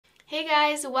Hey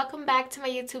guys, welcome back to my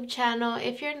YouTube channel.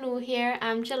 If you're new here,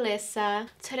 I'm Julissa.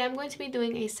 Today I'm going to be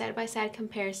doing a side-by-side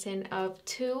comparison of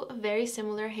two very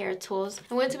similar hair tools.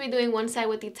 I'm going to be doing one side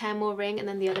with the Tymo ring and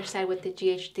then the other side with the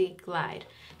GHD Glide.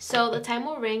 So the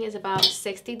Tymo ring is about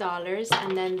 $60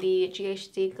 and then the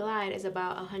GHD Glide is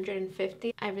about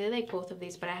 $150. I really like both of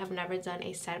these, but I have never done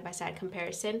a side-by-side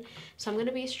comparison. So I'm going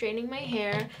to be straightening my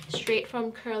hair straight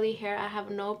from curly hair. I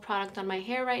have no product on my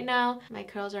hair right now. My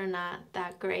curls are not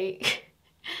that great.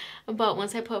 But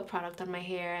once I put product on my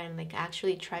hair and like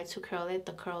actually try to curl it,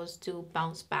 the curls do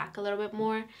bounce back a little bit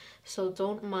more. So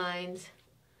don't mind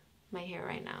my hair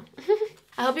right now.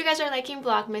 I hope you guys are liking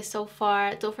Vlogmas so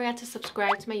far. Don't forget to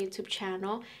subscribe to my YouTube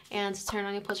channel and to turn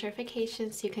on your post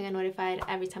notifications so you can get notified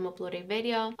every time I upload a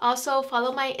video. Also,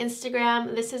 follow my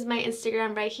Instagram. This is my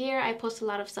Instagram right here. I post a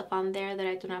lot of stuff on there that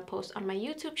I do not post on my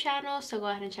YouTube channel. So go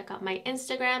ahead and check out my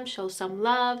Instagram, show some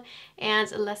love, and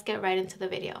let's get right into the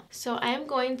video. So I am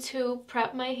going to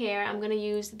prep my hair. I'm going to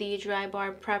use the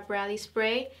Drybar Prep Rally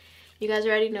Spray. You guys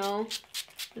already know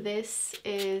this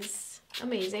is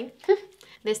amazing.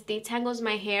 This detangles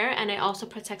my hair and it also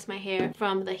protects my hair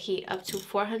from the heat up to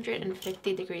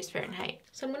 450 degrees Fahrenheit.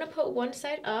 So I'm going to put one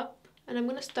side up and I'm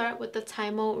going to start with the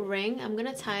Tymo ring. I'm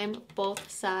going to time both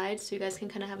sides so you guys can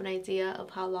kind of have an idea of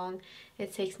how long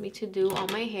it takes me to do all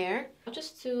my hair. I'll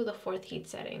just do the 4th heat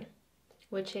setting,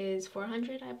 which is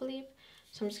 400, I believe.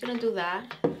 So I'm just going to do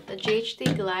that. The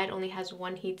GHD Glide only has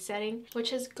 1 heat setting,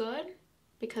 which is good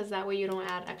because that way you don't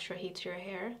add extra heat to your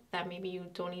hair that maybe you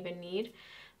don't even need.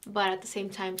 But at the same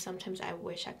time, sometimes I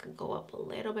wish I could go up a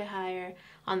little bit higher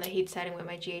on the heat setting with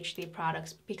my GHD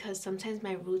products because sometimes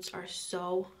my roots are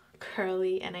so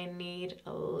curly and I need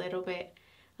a little bit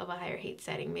of a higher heat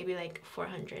setting, maybe like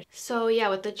 400. So yeah,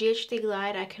 with the GHD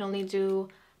Glide, I can only do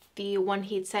the 1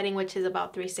 heat setting, which is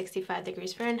about 365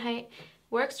 degrees Fahrenheit.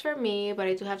 Works for me, but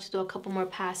I do have to do a couple more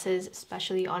passes,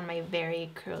 especially on my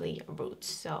very curly roots.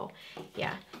 So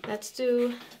yeah, let's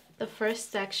do the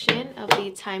first section of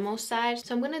the Tymo side.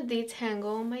 So I'm going to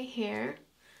detangle my hair.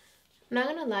 I'm not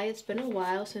going to lie, it's been a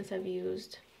while since I've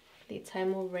used the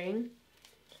Tymo ring.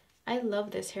 I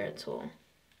love this hair tool,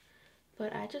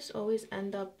 but I just always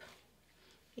end up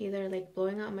either like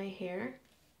blowing out my hair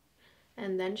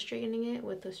and then straightening it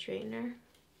with the straightener,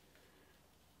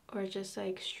 or just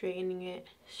like straightening it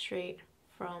straight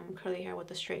from curly hair with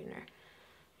the straightener.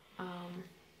 But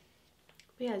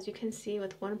yeah, as you can see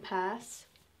with one pass,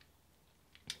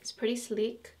 it's pretty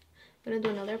sleek. I'm gonna do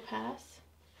another pass.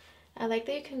 I like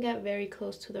that you can get very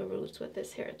close to the roots with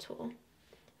this hair tool.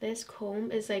 This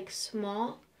comb is like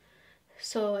small,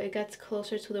 so it gets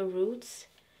closer to the roots,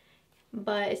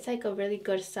 but it's like a really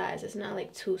good size. It's not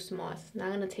like too small. It's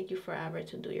not gonna take you forever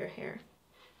to do your hair.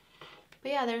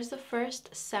 But yeah, there's the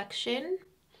first section.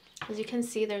 As you can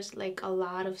see, there's like a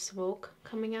lot of smoke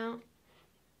coming out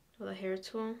of the hair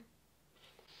tool,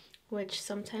 which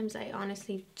sometimes I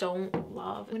honestly don't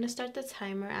love. I'm gonna start the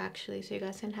timer actually so you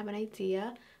guys can have an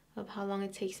idea of how long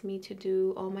it takes me to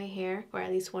do all my hair, or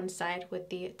at least one side with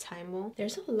the Tymo.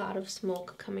 There's a lot of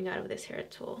smoke coming out of this hair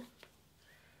tool.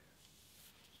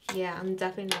 Yeah, I'm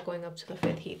definitely not going up to the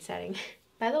 5th heat setting.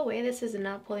 By the way, this is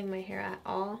not pulling my hair at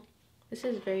all. This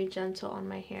is very gentle on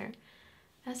my hair.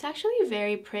 That's actually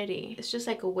very pretty. It's just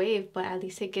like a wave, but at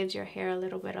least it gives your hair a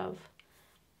little bit of,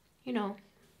 you know,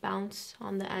 bounce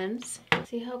on the ends.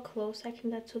 See how close I can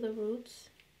get to the roots?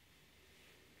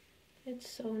 It's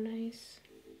so nice.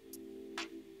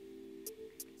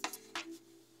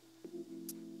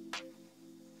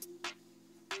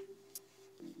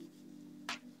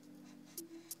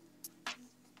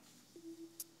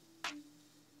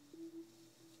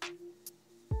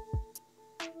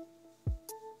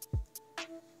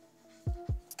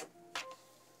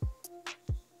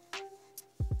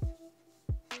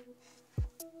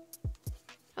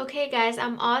 Okay guys,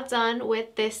 I'm all done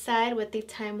with this side, with the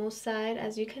Tymo side.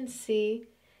 As you can see,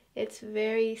 it's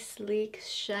very sleek,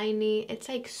 shiny. It's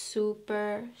like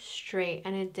super straight,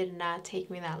 and it did not take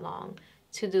me that long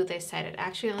to do this side. It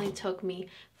actually only took me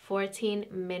 14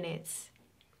 minutes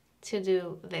to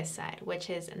do this side, which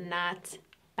is not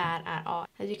bad at all.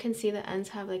 As you can see, the ends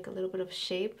have like a little bit of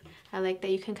shape. I like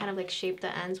that you can kind of like shape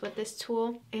the ends with this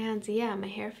tool. And yeah, my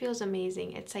hair feels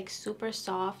amazing. It's like super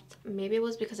soft. Maybe it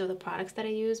was because of the products that I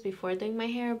used before doing my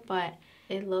hair, but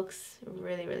it looks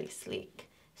really, really sleek.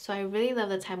 So I really love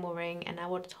the Tymo ring and I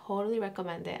would totally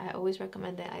recommend it. I always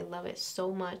recommend it. I love it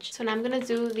so much. So now I'm gonna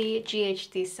do the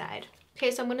GHD side.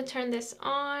 Okay, so I'm gonna turn this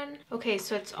on. Okay,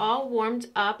 so it's all warmed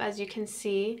up, as you can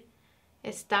see.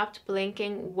 It stopped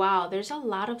blinking. Wow, there's a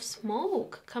lot of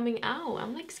smoke coming out.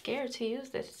 I'm like scared to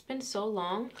use this. It's been so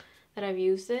long that I've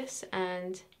used this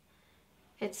and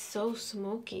It's so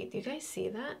smoky. Do you guys see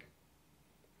that?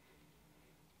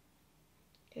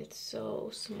 It's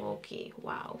so smoky.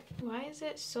 Wow. Why is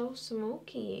it so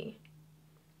smoky?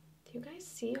 Do you guys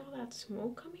see all that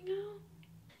smoke coming out?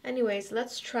 Anyways,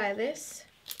 let's try this.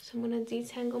 So I'm gonna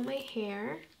detangle my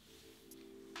hair.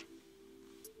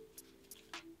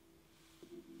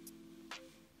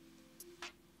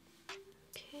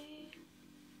 Okay.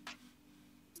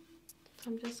 So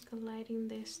I'm just gliding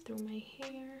this through my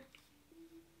hair.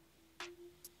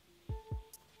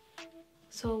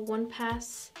 So one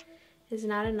pass is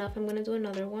not enough. I'm gonna do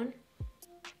another one.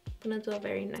 I'm gonna do a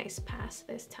very nice pass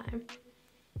this time.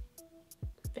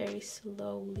 Very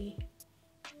slowly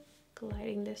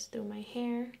gliding this through my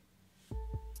hair.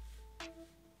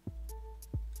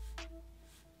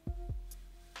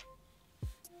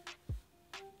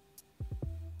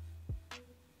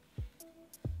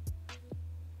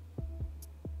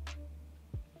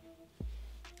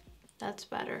 That's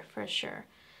better for sure.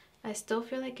 I still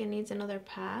feel like it needs another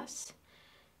pass.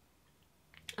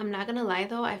 I'm not gonna lie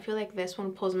though, I feel like this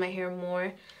one pulls my hair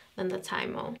more than the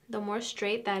Tymo. The more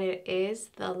straight that it is,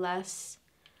 the less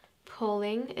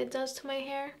pulling it does to my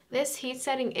hair. This heat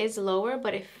setting is lower,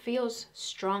 but it feels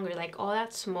stronger. Like all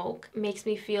that smoke makes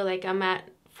me feel like I'm at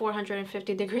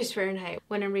 450 degrees Fahrenheit,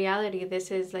 when in reality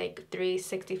this is like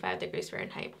 365 degrees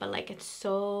Fahrenheit, but like it's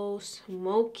so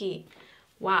smoky.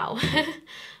 Wow.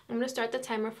 I'm gonna start the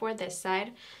timer for this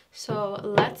side. So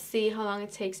let's see how long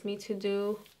it takes me to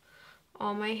do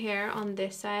all my hair on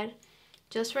this side.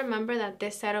 Just remember that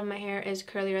this side of my hair is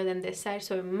curlier than this side,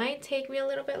 so it might take me a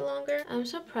little bit longer. I'm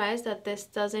surprised that this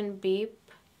doesn't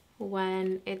beep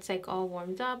when it's like all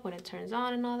warmed up, when it turns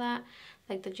on and all that.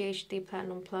 Like the GHD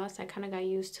Platinum Plus, I kind of got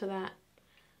used to that.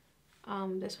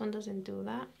 This one doesn't do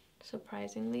that,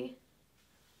 surprisingly.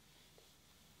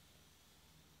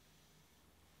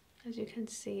 As you can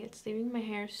see, it's leaving my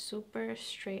hair super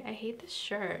straight. I hate this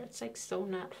shirt. It's like so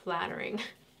not flattering.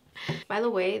 By the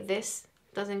way, this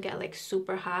doesn't get like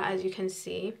super hot, as you can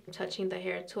see. I'm touching the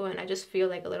hair tool and I just feel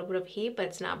like a little bit of heat, but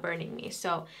it's not burning me.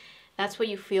 So that's what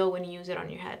you feel when you use it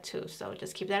on your head too. So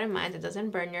just keep that in mind. It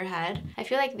doesn't burn your head. I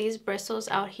feel like these bristles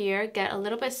out here get a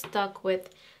little bit stuck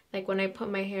with, like when I put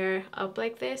my hair up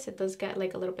like this, it does get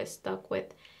like a little bit stuck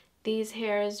with these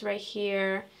hairs right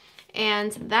here.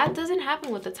 And that doesn't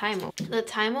happen with the Tymo. The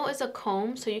Tymo is a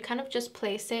comb, so you kind of just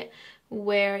place it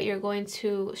where you're going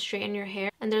to straighten your hair,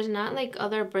 and there's not like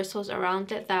other bristles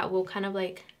around it that will kind of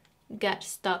like get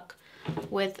stuck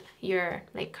with your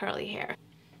like curly hair.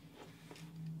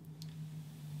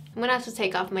 I'm gonna have to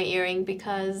take off my earring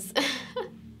because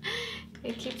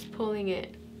it keeps pulling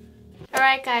it.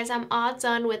 Alright guys, I'm all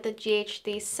done with the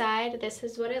GHD side. This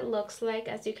is what it looks like.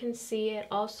 As you can see, it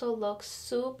also looks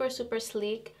super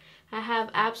sleek. I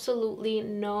have absolutely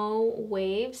no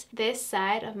waves. This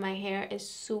side of my hair is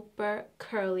super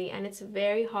curly and it's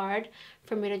very hard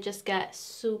for me to just get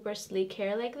super sleek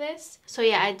hair like this. So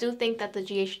yeah, I do think that the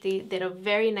GHD did a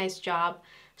very nice job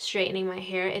straightening my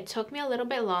hair. It took me a little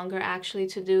bit longer actually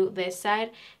to do this side.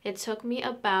 It took me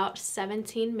about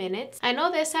 17 minutes. I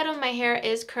know this side of my hair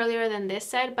is curlier than this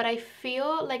side, but I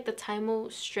feel like the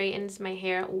Tymo straightens my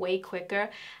hair way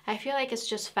quicker. I feel like it's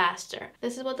just faster.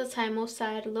 This is what the Tymo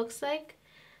side looks like.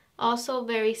 Also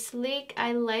very sleek.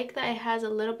 I like that it has a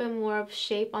little bit more of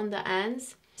shape on the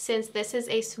ends. Since this is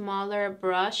a smaller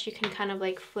brush, you can kind of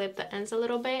like flip the ends a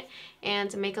little bit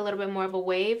and make a little bit more of a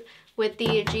wave. With the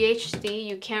GHD,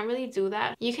 you can't really do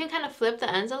that. You can kind of flip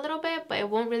the ends a little bit, but it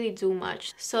won't really do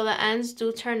much. So the ends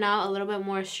do turn out a little bit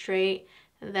more straight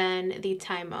than the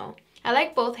Tymo. I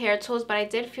like both hair tools, but I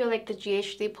did feel like the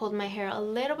GHD pulled my hair a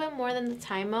little bit more than the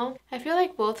Tymo. I feel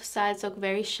like both sides look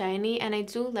very shiny, and I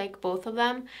do like both of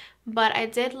them. But I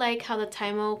did like how the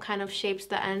Tymo kind of shapes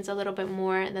the ends a little bit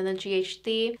more than the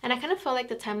GHD. And I kind of felt like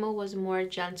the Tymo was more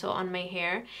gentle on my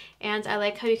hair. And I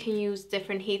like how you can use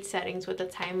different heat settings with the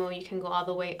Tymo. You can go all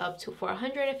the way up to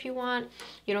 400 if you want.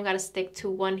 You don't got to stick to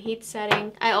one heat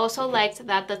setting. I also liked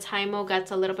that the Tymo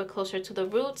gets a little bit closer to the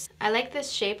roots. I like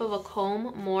this shape of a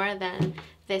comb more than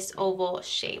this oval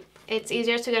shape. It's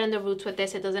easier to get in the roots with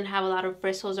this. It doesn't have a lot of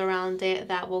bristles around it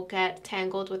that will get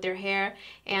tangled with your hair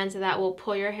and that will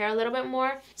pull your hair a little bit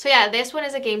more. So yeah, this one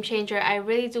is a game changer. I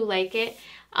really do like it.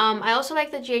 I also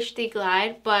like the GHD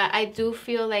Glide, but I do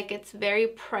feel like it's very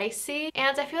pricey,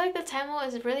 and I feel like the Tymo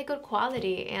is really good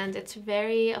quality and it's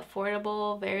very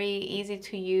affordable, very easy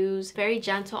to use, very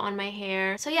gentle on my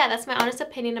hair. So yeah, that's my honest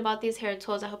opinion about these hair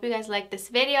tools. I hope you guys liked this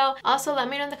video. Also, let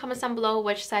me know in the comments down below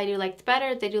which side you liked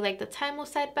better. Did you like the Tymo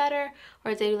side better,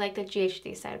 or did you like the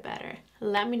GHD side better?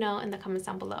 Let me know in the comments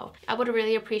down below. I would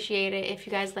really appreciate it if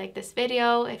you guys like this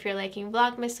video, if you're liking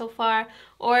Vlogmas so far,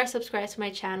 or subscribe to my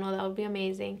channel. That would be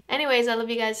amazing. Anyways, I love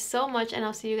you guys so much, and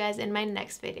I'll see you guys in my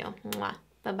next video. Mwah.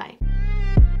 Bye bye.